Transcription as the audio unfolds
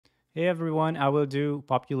Hey everyone, I will do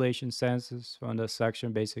population census from the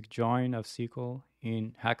section basic join of SQL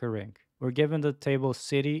in HackerRank. We're given the table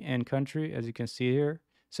city and country, as you can see here.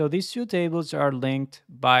 So these two tables are linked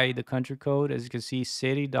by the country code. As you can see,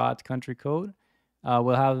 city.country code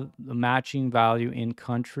will have the matching value in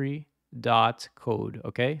country.code.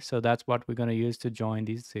 Okay, so that's what we're going to use to join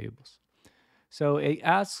these tables. So it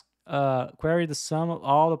asks, query the sum of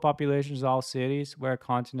all the populations of all cities where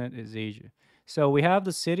continent is Asia. So we have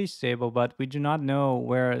the cities table, but we do not know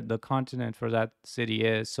where the continent for that city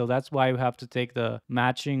is. So that's why we have to take the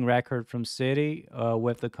matching record from city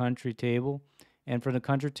with the country table. And for the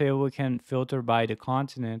country table, we can filter by the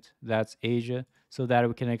continent, that's Asia, so that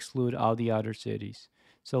we can exclude all the other cities.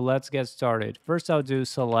 So let's get started. First, I'll do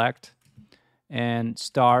select and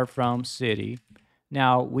star from city.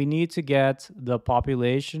 Now we need to get the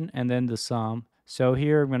population and then the sum. So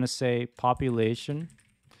here I'm going to say population,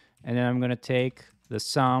 and then I'm going to take the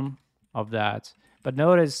sum of that. But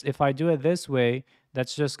notice if I do it this way,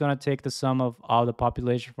 that's just going to take the sum of all the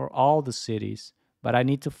population for all the cities. But I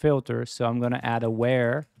need to filter, so I'm going to add a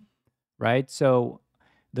where, right? So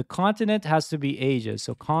the continent has to be Asia.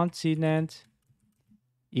 So continent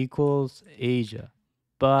equals Asia.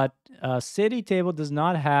 But a city table does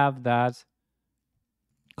not have that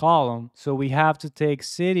column. So we have to take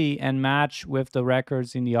city and match with the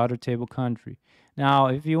records in the other table country. Now,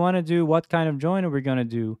 if you want to do what kind of join are we going to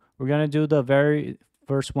do? We're going to do the very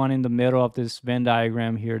first one in the middle of this Venn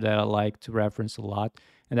diagram here that I like to reference a lot.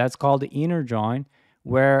 And that's called the inner join,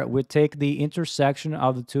 where we take the intersection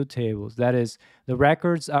of the two tables. That is, the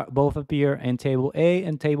records both appear in table A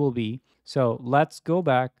and table B. So let's go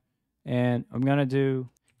back and I'm going to do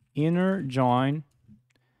inner join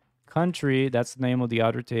country, that's the name of the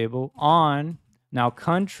other table, on. Now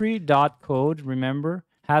country dot code, remember,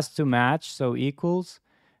 has to match, so equals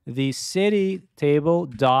the city table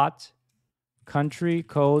dot country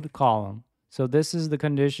code column. So this is the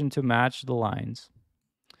condition to match the lines.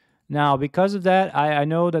 Now, because of that, I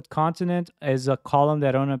know that continent is a column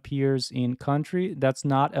that only appears in country. That's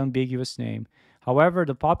not ambiguous name. However,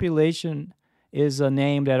 the population is a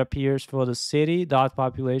name that appears for the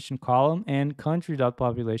city.population column and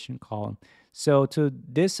country.population column. So to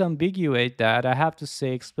disambiguate that, I have to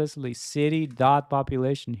say explicitly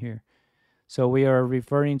city.population here. So we are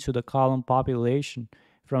referring to the column population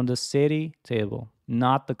from the city table,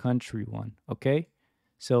 not the country one, okay?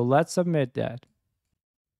 So let's submit that.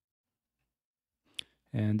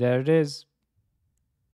 And there it is.